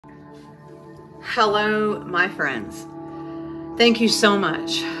Hello, my friends. Thank you so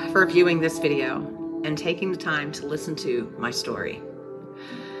much for viewing this video and taking the time to listen to my story.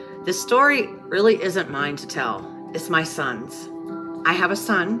 This story really isn't mine to tell. It's my son's. I have a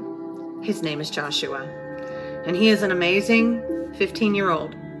son. His name is Joshua, and he is an amazing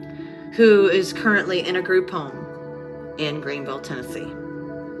 15-year-old who is currently in a group home in Greenville, Tennessee.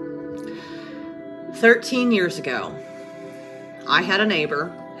 13 years ago, I had a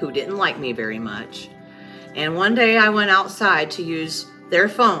neighbor who didn't like me very much. And one day I went outside to use their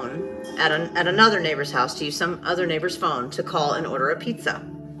phone at another neighbor's house, to use some other neighbor's phone to call and order a pizza.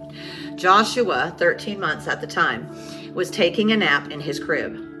 Joshua, 13 months at the time, was taking a nap in his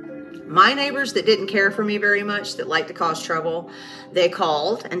crib. My neighbors that didn't care for me very much, that liked to cause trouble, they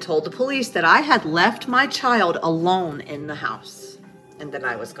called and told the police that I had left my child alone in the house and that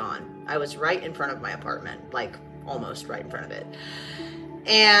I was gone. I was right in front of my apartment, like almost right in front of it.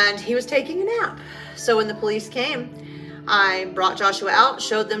 And he was taking a nap. So when the police came, I brought Joshua out,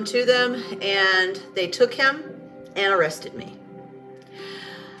 showed them to them, and they took him and arrested me.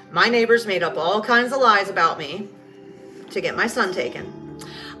 My neighbors made up all kinds of lies about me to get my son taken.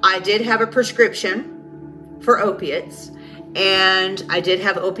 I did have a prescription for opiates, and I did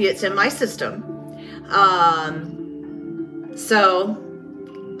have opiates in my system.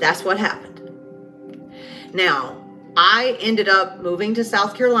 So that's what happened. Now, I ended up moving to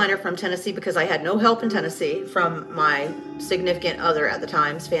South Carolina from Tennessee because I had no help in Tennessee from my significant other at the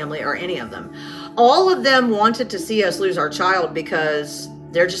time's family or any of them. All of them wanted to see us lose our child because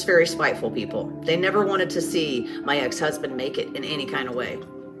they're just very spiteful people. They never wanted to see my ex-husband make it in any kind of way.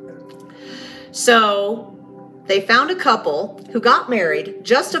 So they found a couple who got married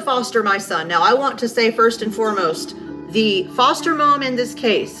just to foster my son. Now, I want to say first and foremost, the foster mom in this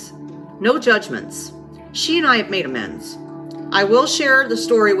case, no judgments. She and I have made amends. I will share the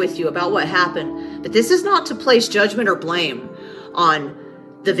story with you about what happened, but this is not to place judgment or blame on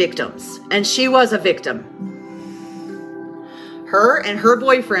the victims. And she was a victim. Her and her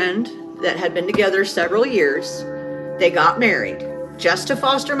boyfriend that had been together several years, they got married just to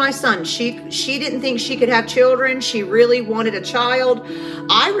foster my son. She didn't think she could have children. She really wanted a child.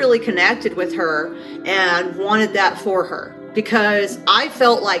 I really connected with her and wanted that for her, because I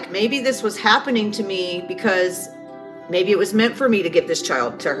felt like maybe this was happening to me because maybe it was meant for me to give this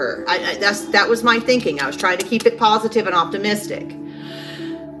child to her. That was my thinking. I was trying to keep it positive and optimistic.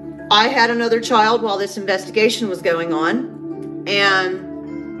 I had another child while this investigation was going on.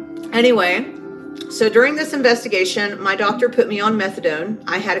 And anyway, so during this investigation, my doctor put me on methadone.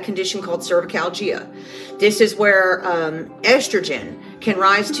 I had a condition called cervicalgia. This is where estrogen can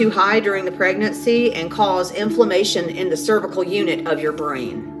rise too high during the pregnancy and cause inflammation in the cervical unit of your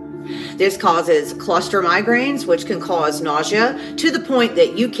brain. This causes cluster migraines, which can cause nausea to the point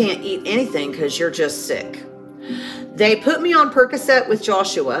that you can't eat anything because you're just sick. They put me on Percocet with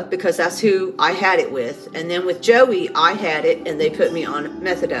Joshua because that's who I had it with. And then with Joey, I had it and they put me on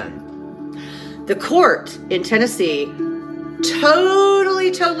methadone. The court in Tennessee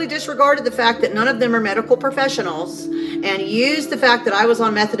totally disregarded the fact that none of them are medical professionals and used the fact that I was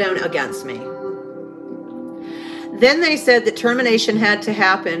on methadone against me. Then they said that termination had to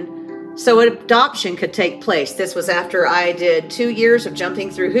happen so adoption could take place. This was after I did 2 years of jumping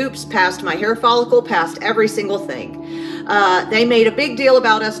through hoops, past my hair follicle, past every single thing. They made a big deal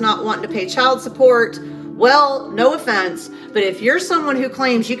about us not wanting to pay child support. Well, no offense, but if you're someone who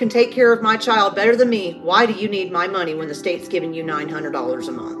claims you can take care of my child better than me, why do you need my money when the state's giving you $900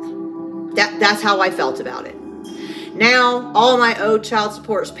 a month? That's how I felt about it. Now, all my owed child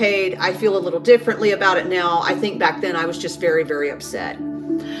support is paid. I feel a little differently about it now. I think back then I was just very upset.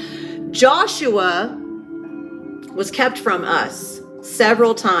 Joshua was kept from us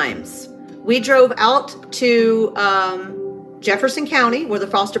several times. We drove out to Jefferson County, where the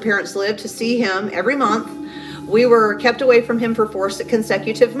foster parents lived, to see him every month. We were kept away from him for 4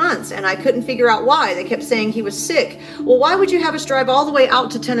 consecutive months, and I couldn't figure out why. They kept saying he was sick. Well, why would you have us drive all the way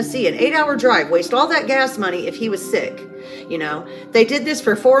out to Tennessee, an 8-hour drive, waste all that gas money if he was sick? You know, they did this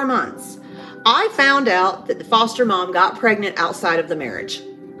for 4 months. I found out that the foster mom got pregnant outside of the marriage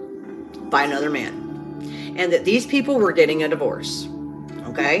by another man, and that these people were getting a divorce.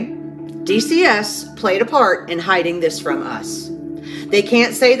 Okay? DCS played a part in hiding this from us. They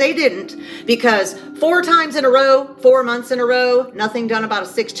can't say they didn't, because 4 times in a row, 4 months in a row, nothing done about a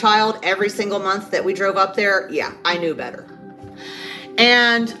sick child every single month that we drove up there. Yeah, I knew better.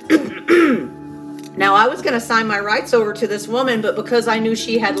 And now I was going to sign my rights over to this woman, but because I knew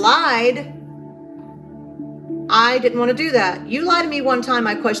she had lied, I didn't want to do that. You lied to me one time,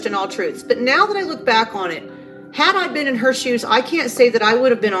 I question all truths. But now that I look back on it, Had I been in her shoes, I can't say that I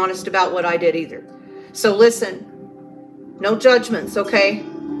would have been honest about what I did either. So listen, no judgments, okay?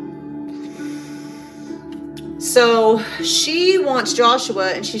 So she wants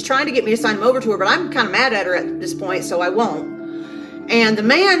Joshua, and she's trying to get me to sign him over to her, but I'm kind of mad at her at this point, so I won't. And the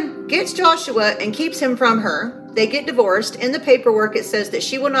man gets Joshua and keeps him from her. They get divorced. In the paperwork, it says that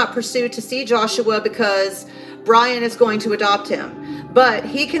she will not pursue to see Joshua because Brian is going to adopt him. But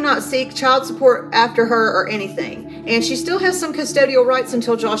he cannot seek child support after her or anything. And she still has some custodial rights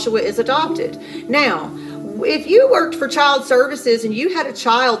until Joshua is adopted. Now, if you worked for child services and you had a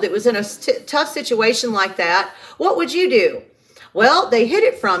child that was in a tough situation like that, what would you do? Well, they hid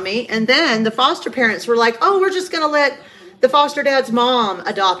it from me. And then the foster parents were like, oh, we're just going to let the foster dad's mom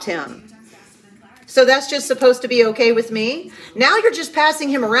adopt him. So that's just supposed to be okay with me? Now you're just passing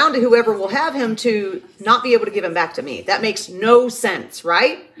him around to whoever will have him to not be able to give him back to me. That makes no sense,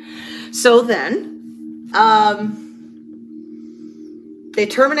 right? So then, they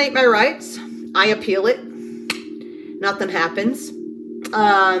terminate my rights. I appeal it. Nothing happens.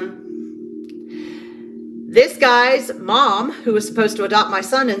 This guy's mom, who was supposed to adopt my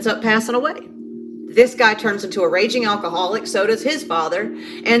son, ends up passing away. This guy turns into a raging alcoholic, so does his father,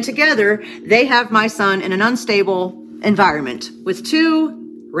 and together they have my son in an unstable environment with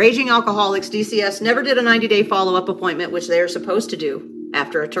two raging alcoholics. DCS never did a 90-day follow-up appointment, which they are supposed to do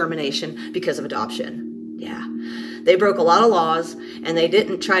after a termination because of adoption. Yeah, they broke a lot of laws, and they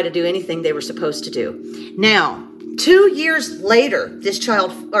didn't try to do anything they were supposed to do. Now, 2 years later,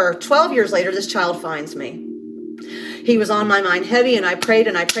 12 years later, this child finds me. He was on my mind heavy, and I prayed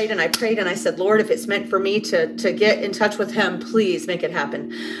and I prayed and I prayed, and I said, Lord, if it's meant for me to get in touch with him, please make it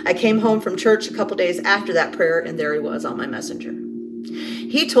happen. I came home from church a couple days after that prayer, and there he was on my messenger.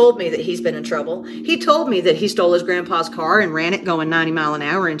 He told me that he's been in trouble. He told me that he stole his grandpa's car and ran it going 90 miles an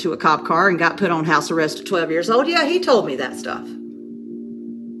hour into a cop car and got put on house arrest at 12 years old. Yeah, he told me that stuff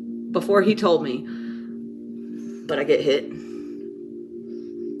before he told me. But I get hit.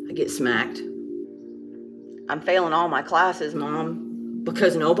 I get smacked. I'm failing all my classes, Mom,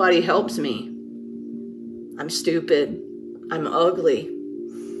 because nobody helps me. I'm stupid. I'm ugly.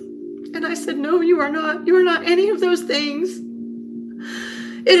 And I said, no, you are not. You are not any of those things.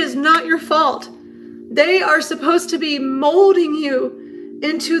 It is not your fault. They are supposed to be molding you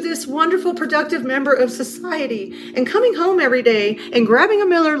into this wonderful, productive member of society. And coming home every day and grabbing a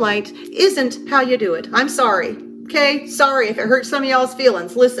Miller Lite isn't how you do it. I'm sorry. Okay? Sorry if it hurts some of y'all's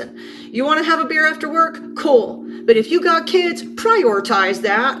feelings. Listen, you want to have a beer after work? Cool. But if you got kids, prioritize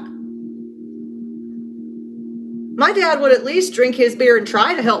that. My dad would at least drink his beer and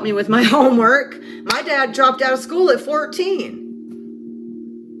try to help me with my homework. My dad dropped out of school at 14.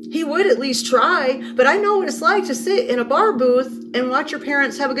 He would at least try, but I know what it's like to sit in a bar booth and watch your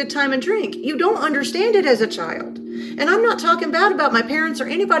parents have a good time and drink. You don't understand it as a child. And I'm not talking bad about my parents or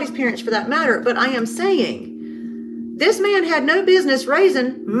anybody's parents for that matter, but I am saying this man had no business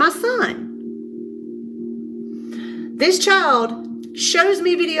raising my son. This child shows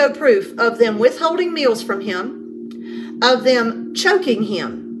me video proof of them withholding meals from him, of them choking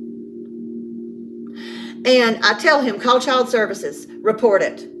him. And I tell him, call child services, report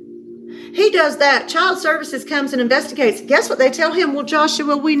it. He does that. Child services comes and investigates. Guess what they tell him? Well,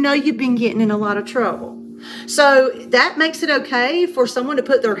 Joshua, we know you've been getting in a lot of trouble. So that makes it okay for someone to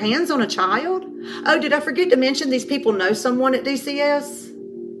put their hands on a child? Oh, did I forget to mention these people know someone at DCS?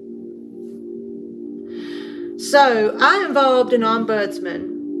 So I involved an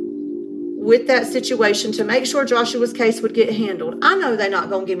ombudsman with that situation to make sure Joshua's case would get handled. I know they're not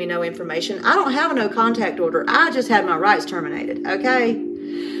going to give me no information. I don't have a no contact order. I just had my rights terminated, okay?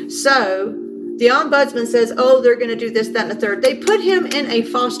 So the ombudsman says, oh, they're going to do this, that, and the third. They put him in a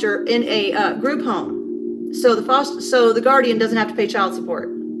group home. So the guardian doesn't have to pay child support.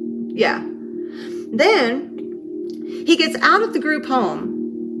 Yeah. Then he gets out of the group home,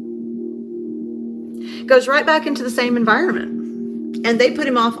 goes right back into the same environment, and they put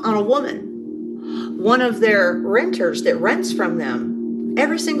him off on a woman, one of their renters that rents from them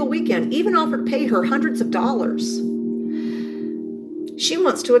every single weekend, even offered to pay her hundreds of dollars. She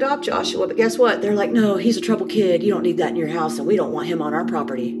wants to adopt Joshua, but guess what? They're like, no, he's a troubled kid. You don't need that in your house, and we don't want him on our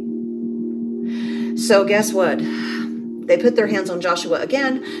property. So guess what? They put their hands on Joshua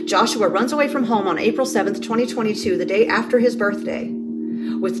again. Joshua runs away from home on April 7th, 2022, the day after his birthday,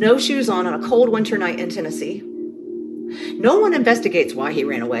 with no shoes on a cold winter night in Tennessee. No one investigates why he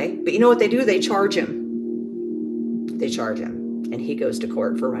ran away, but you know what they do? They charge him. They charge him, and he goes to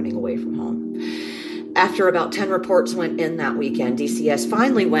court for running away from home. After about 10 reports went in that weekend, DCS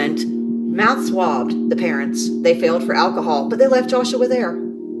finally went, mouth swabbed the parents. They failed for alcohol, but they left Joshua there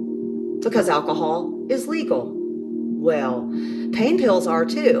because alcohol is legal. Well, pain pills are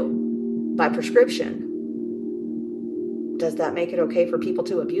too, by prescription. Does that make it okay for people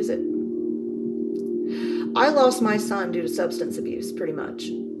to abuse it? I lost my son due to substance abuse, pretty much.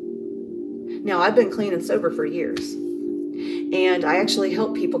 Now, I've been clean and sober for years, and I actually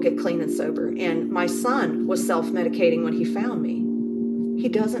help people get clean and sober. And my son was self-medicating when he found me. He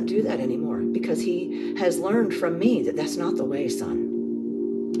doesn't do that anymore because he has learned from me that that's not the way, son.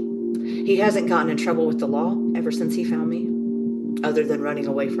 He hasn't gotten in trouble with the law ever since he found me, other than running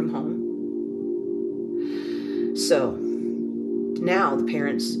away from home. So now the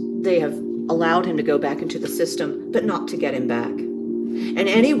parents, they have allowed him to go back into the system, but not to get him back. And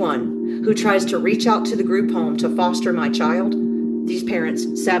anyone who tries to reach out to the group home to foster my child, these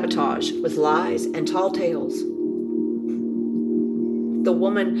parents sabotage with lies and tall tales. The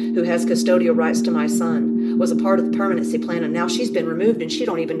woman who has custodial rights to my son was a part of the permanency plan, and now she's been removed and she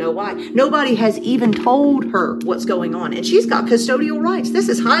don't even know why. Nobody has even told her what's going on, and she's got custodial rights. This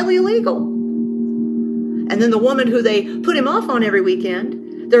is highly illegal. And then the woman who they put him off on every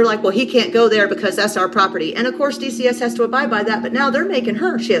weekend, they're like, well, he can't go there because that's our property. And of course, DCS has to abide by that, but now they're making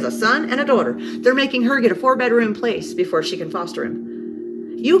her, she has a son and a daughter, they're making her get a 4-bedroom place before she can foster him.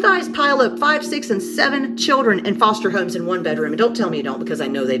 You guys pile up 5, 6, and 7 children in foster homes in 1 bedroom. And don't tell me you don't, because I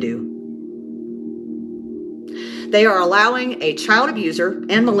know they do. They are allowing a child abuser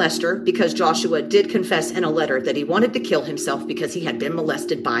and molester, because Joshua did confess in a letter that he wanted to kill himself because he had been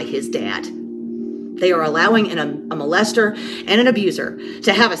molested by his dad. They are allowing a molester and an abuser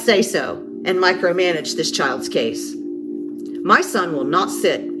to have a say-so and micromanage this child's case. My son will not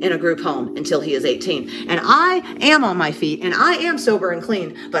sit in a group home until he is 18. And I am on my feet, and I am sober and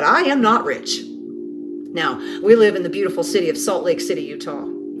clean, but I am not rich. Now, we live in the beautiful city of Salt Lake City, Utah.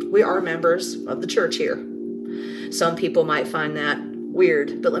 We are members of the church here. Some people might find that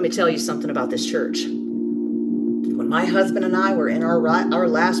weird, but let me tell you something about this church. When my husband and I were in our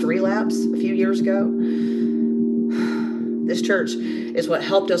last relapse a few years ago, this church is what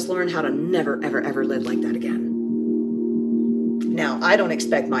helped us learn how to never, ever, ever live like that again. Now, I don't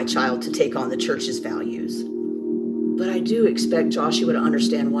expect my child to take on the church's values, but I do expect Joshua to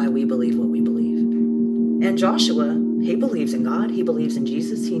understand why we believe what we believe. And Joshua, he believes in God. He believes in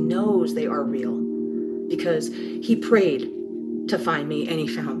Jesus. He knows they are real because he prayed to find me and he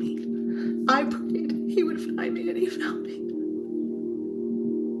found me. I prayed he would find me and he found me.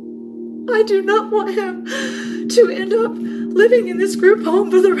 I do not want him to end up living in this group home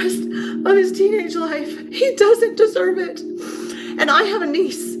for the rest of his teenage life. He doesn't deserve it. And I have a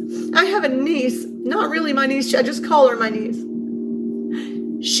niece. Not really my niece. I just call her my niece.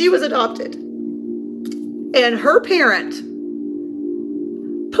 She was adopted. And her parent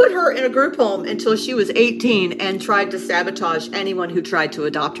put her in a group home until she was 18 and tried to sabotage anyone who tried to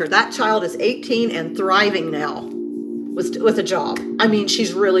adopt her. That child is 18 and thriving now with a job. I mean,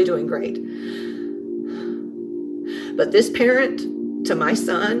 she's really doing great. But this parent to my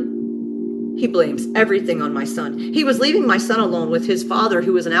son, he blames everything on my son. He was leaving my son alone with his father,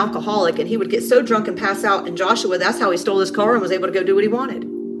 who was an alcoholic, and he would get so drunk and pass out. And Joshua, that's how he stole his car and was able to go do what he wanted.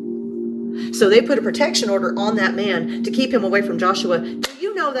 So they put a protection order on that man to keep him away from Joshua. Do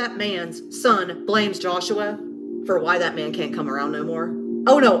you know that man's son blames Joshua for why that man can't come around no more?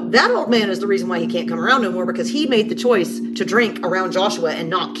 Oh no, that old man is the reason why he can't come around no more, because he made the choice to drink around Joshua and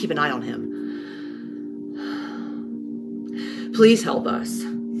not keep an eye on him. Please help us.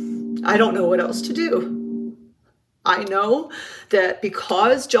 I don't know what else to do. I know that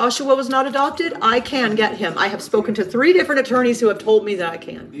because Joshua was not adopted, I can get him. I have spoken to 3 different attorneys who have told me that I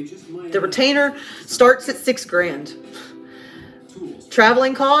can. The retainer starts at $6,000.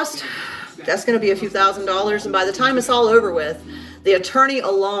 Traveling cost, that's going to be a few $1,000s. And by the time it's all over with, the attorney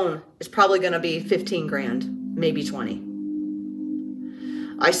alone is probably going to be $15,000, maybe 20.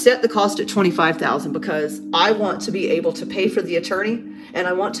 I set the cost at $25,000 because I want to be able to pay for the attorney, and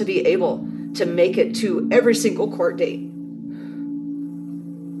I want to be able to make it to every single court date.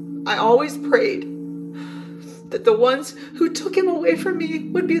 I always prayed that the ones who took him away from me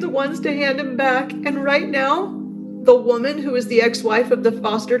would be the ones to hand him back. And right now, the woman who is the ex-wife of the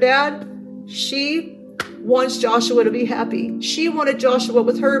foster dad, she wants Joshua to be happy. She wanted Joshua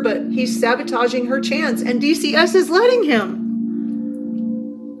with her, but he's sabotaging her chance, and DCS is letting him.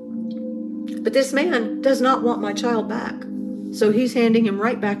 But this man does not want my child back. So he's handing him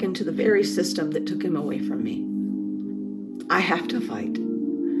right back into the very system that took him away from me. I have to fight.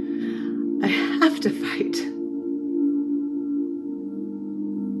 I have to fight.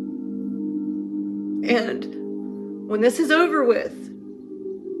 And when this is over with,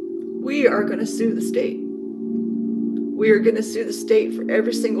 we are going to sue the state. We are going to sue the state for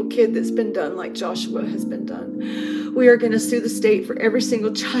every single kid that's been done like Joshua has been done. We are going to sue the state for every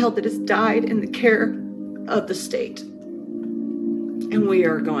single child that has died in the care of the state. And we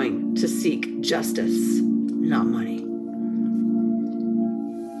are going to seek justice, not money.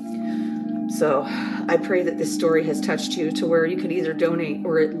 So I pray that this story has touched you to where you can either donate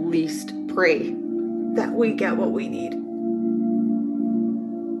or at least pray that we get what we need.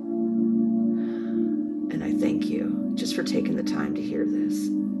 And I thank you just for taking the time to hear this.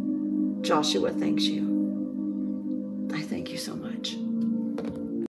 Joshua thanks you. I thank you so much.